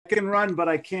can run, but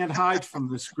I can't hide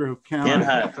from this group. Can't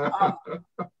hide.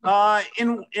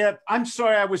 I'm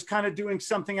sorry, I was kind of doing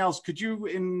something else. Could you,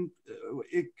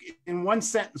 in one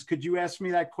sentence, could you ask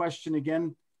me that question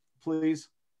again, please?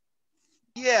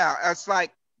 Yeah, it's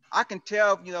like I can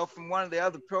tell, from one of the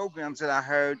other programs that I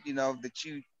heard, that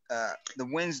you, the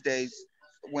Wednesdays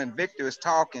when Victor is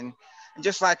talking, and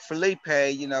just like Felipe,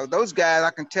 those guys,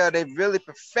 I can tell they've really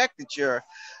perfected your,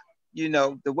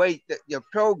 the way that your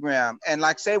program. And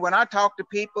like say, when I talk to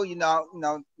people,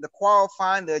 the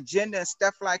qualifying, the agenda and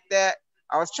stuff like that,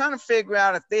 I was trying to figure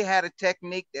out if they had a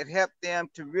technique that helped them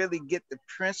to really get the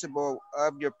principle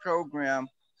of your program.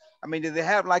 I mean, do they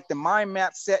have like the mind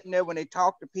map set in there when they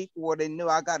talk to people where they knew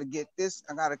I got to get this,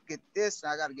 I got to get this,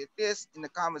 I got to get this in the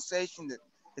conversation that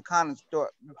to kind of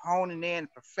start honing in,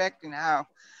 perfecting how,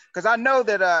 because I know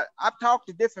that I've talked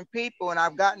to different people and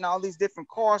I've gotten all these different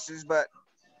courses, but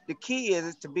the key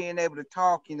is to being able to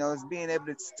talk, is being able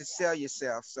to sell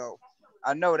yourself. So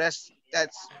I know that's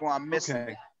where I'm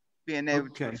missing, being able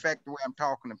to perfect the way I'm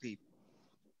talking to people.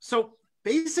 So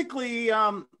basically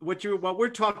what we're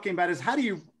talking about is how do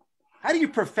you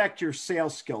perfect your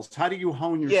sales skills? How do you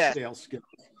hone your sales skills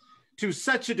to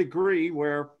such a degree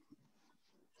where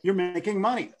you're making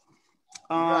money?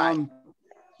 Right.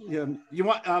 You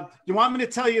want me to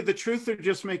tell you the truth or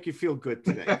just make you feel good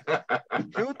today?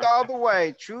 Truth all the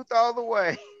way. Truth all the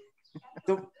way.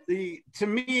 To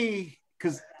me,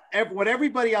 because what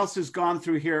everybody else has gone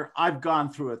through here, I've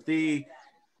gone through it.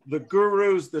 The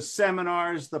gurus, the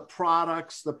seminars, the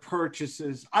products, the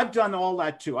purchases. I've done all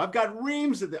that too. I've got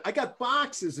reams of it. I got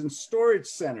boxes and storage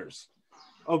centers,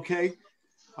 okay,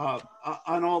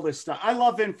 on all this stuff. I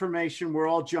love information. We're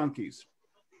all junkies.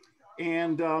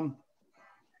 And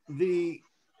the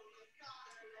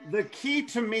key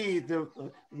to me,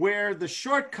 the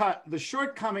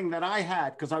shortcoming that I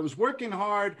had, because I was working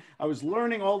hard, I was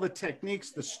learning all the techniques,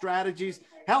 the strategies.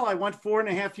 Hell, I went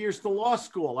 4.5 years to law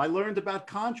school. I learned about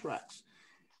contracts.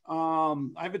 I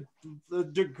have a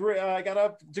degree. I got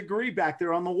a degree back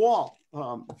there on the wall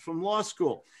from law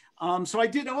school. So I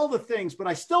did all the things, but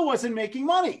I still wasn't making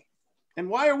money. And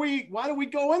why do we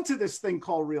go into this thing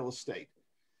called real estate?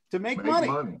 To make money.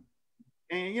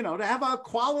 And, to have a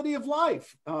quality of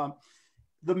life.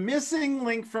 The missing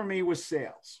link for me was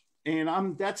sales.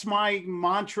 And that's my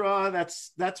mantra.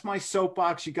 That's my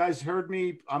soapbox. You guys heard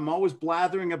me. I'm always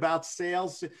blathering about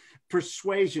sales,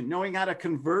 persuasion, knowing how to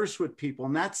converse with people,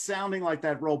 not sounding like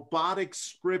that robotic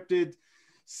scripted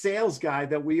sales guy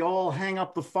that we all hang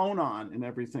up the phone on and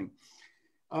everything.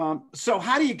 So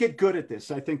how do you get good at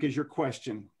this, I think is your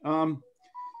question.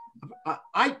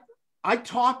 I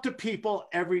talk to people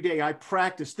every day. I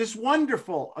practice this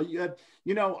wonderful,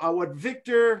 what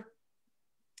Victor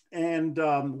and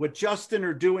what Justin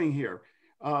are doing here,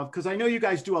 because I know you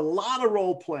guys do a lot of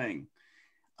role playing.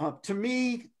 To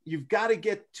me, you've got to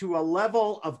get to a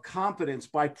level of competence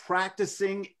by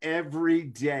practicing every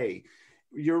day.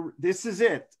 This is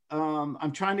it.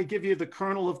 I'm trying to give you the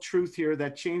kernel of truth here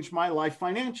that changed my life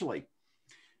financially.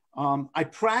 I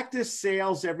practice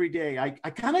sales every day. I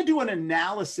kind of do an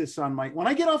analysis when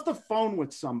I get off the phone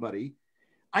with somebody,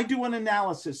 I do an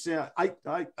analysis.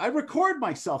 I record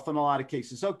myself in a lot of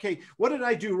cases. Okay, what did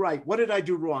I do right? What did I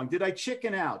do wrong? Did I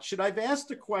chicken out? Should I have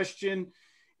asked a question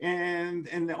and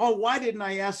why didn't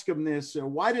I ask him this? Or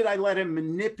why did I let him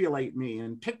manipulate me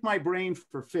and pick my brain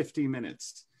for 50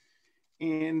 minutes?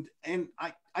 And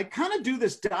I kind of do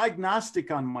this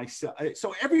diagnostic on myself.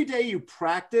 So every day you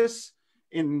practice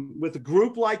with a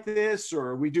group like this,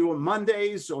 or we do on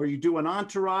Mondays, or you do an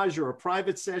entourage or a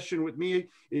private session with me,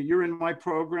 you're in my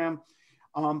program,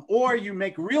 or you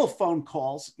make real phone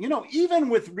calls, even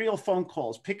with real phone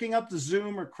calls, picking up the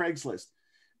Zoom or Craigslist,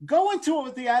 go into it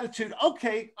with the attitude,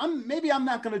 okay, maybe I'm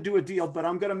not going to do a deal, but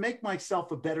I'm going to make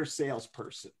myself a better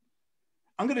salesperson.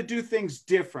 I'm going to do things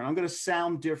different. I'm going to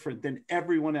sound different than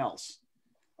everyone else.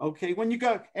 Okay, when you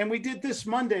go, and we did this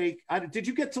Monday, did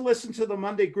you get to listen to the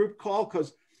Monday group call?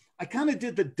 Because I kind of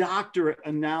did the doctor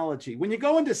analogy. When you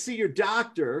go in to see your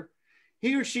doctor,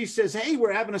 he or she says, hey,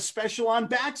 we're having a special on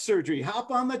back surgery.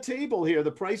 Hop on the table here.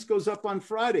 The price goes up on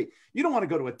Friday. You don't want to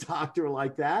go to a doctor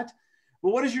like that. But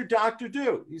what does your doctor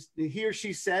do? He or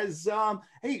she says,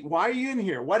 hey, why are you in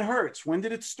here? What hurts? When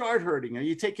did it start hurting? Are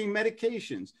you taking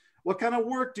medications? What kind of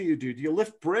work do you do? Do you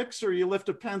lift bricks or you lift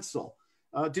a pencil?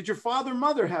 Did your father,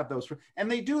 mother have those?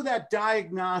 And they do that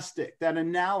diagnostic, that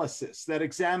analysis, that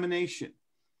examination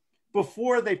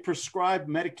before they prescribe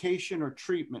medication or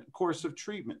treatment, course of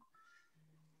treatment.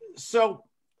 So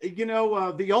you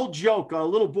know, the old joke, a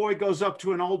little boy goes up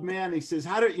to an old man. He says,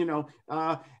 how do, you know,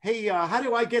 hey, how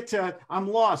do I get to, I'm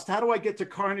lost. How do I get to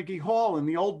Carnegie Hall? And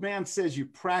the old man says, you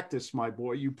practice, my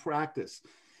boy, you practice.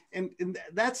 And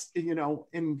that's, you know,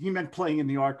 and he meant playing in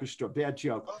the orchestra, bad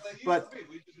joke. But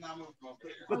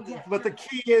the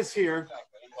key is here,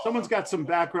 someone's got some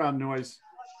background noise,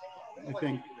 I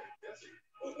think.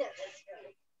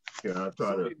 Yeah, I'll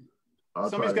try to.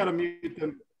 Somebody's got to mute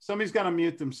them. Somebody's got to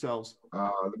mute themselves.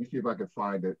 Let me see if I can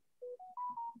find it.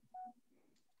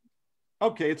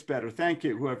 Okay, it's better. Thank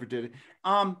you, whoever did it.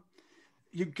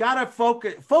 You got to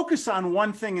focus on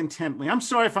one thing intently. I'm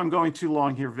sorry if I'm going too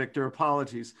long here, Victor.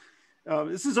 Apologies.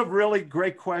 This is a really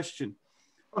great question.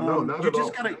 Oh, no, not at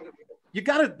all. You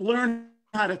got to learn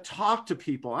how to talk to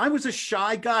people. I was a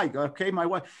shy guy. Okay, my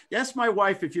wife. Yes, my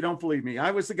wife. If you don't believe me,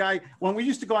 I was the guy. When we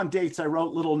used to go on dates, I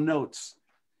wrote little notes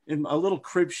in a little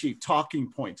crib sheet,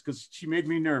 talking points, because she made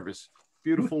me nervous.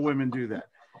 Beautiful women do that.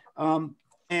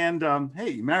 Hey,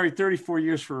 you married 34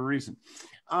 years for a reason.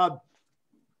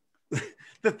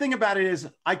 The thing about it is,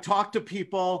 I talk to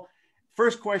people.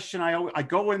 First question, I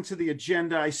go into the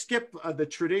agenda. I skip the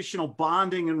traditional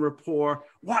bonding and rapport.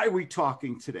 Why are we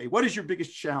talking today? What is your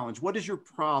biggest challenge? What is your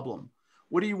problem?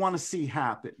 What do you want to see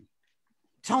happen?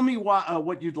 Tell me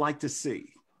what you'd like to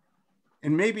see.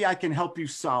 And maybe I can help you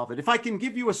solve it. If I can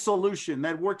give you a solution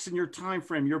that works in your time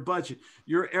frame, your budget,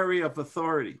 your area of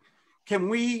authority, can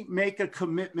we make a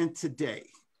commitment today?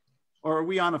 Or are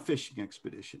we on a fishing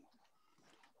expedition?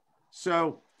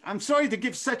 So I'm sorry to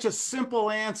give such a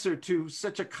simple answer to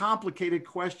such a complicated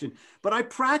question, but I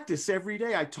practice every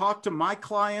day. I talk to my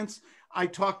clients. I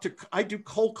do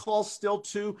cold calls still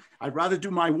too. I'd rather do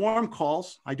my warm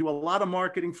calls. I do a lot of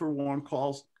marketing for warm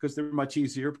calls because they're much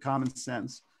easier, common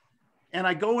sense. And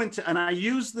I go into, and I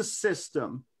use the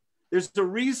system. There's the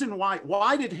reason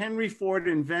why did Henry Ford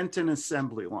invent an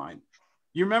assembly line?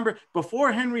 You remember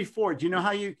before Henry Ford, you know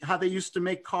how they used to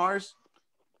make cars?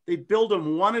 They'd build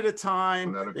them one at a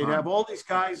time. They'd have all these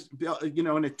guys, you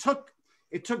know, and it took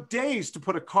days to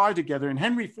put a car together. And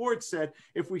Henry Ford said,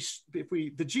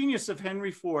 the genius of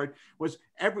Henry Ford was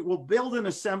we'll build an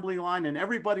assembly line and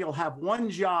everybody will have one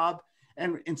job.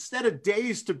 And instead of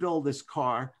days to build this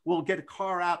car, we'll get a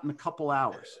car out in a couple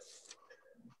hours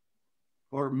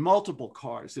or multiple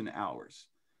cars in hours.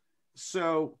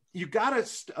 So you got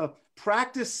to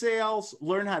practice sales,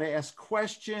 learn how to ask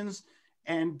questions,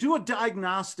 and do a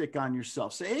diagnostic on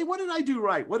yourself. Say, hey, what did I do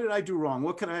right? What did I do wrong?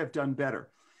 What could I have done better?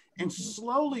 And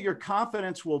slowly your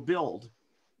confidence will build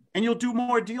and you'll do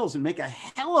more deals and make a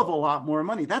hell of a lot more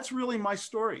money. That's really my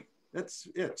story. That's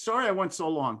it. Sorry I went so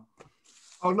long.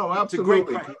 Oh, no,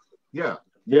 absolutely. Yeah.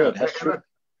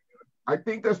 I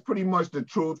think that's pretty much the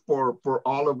truth for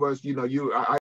all of us. You know, I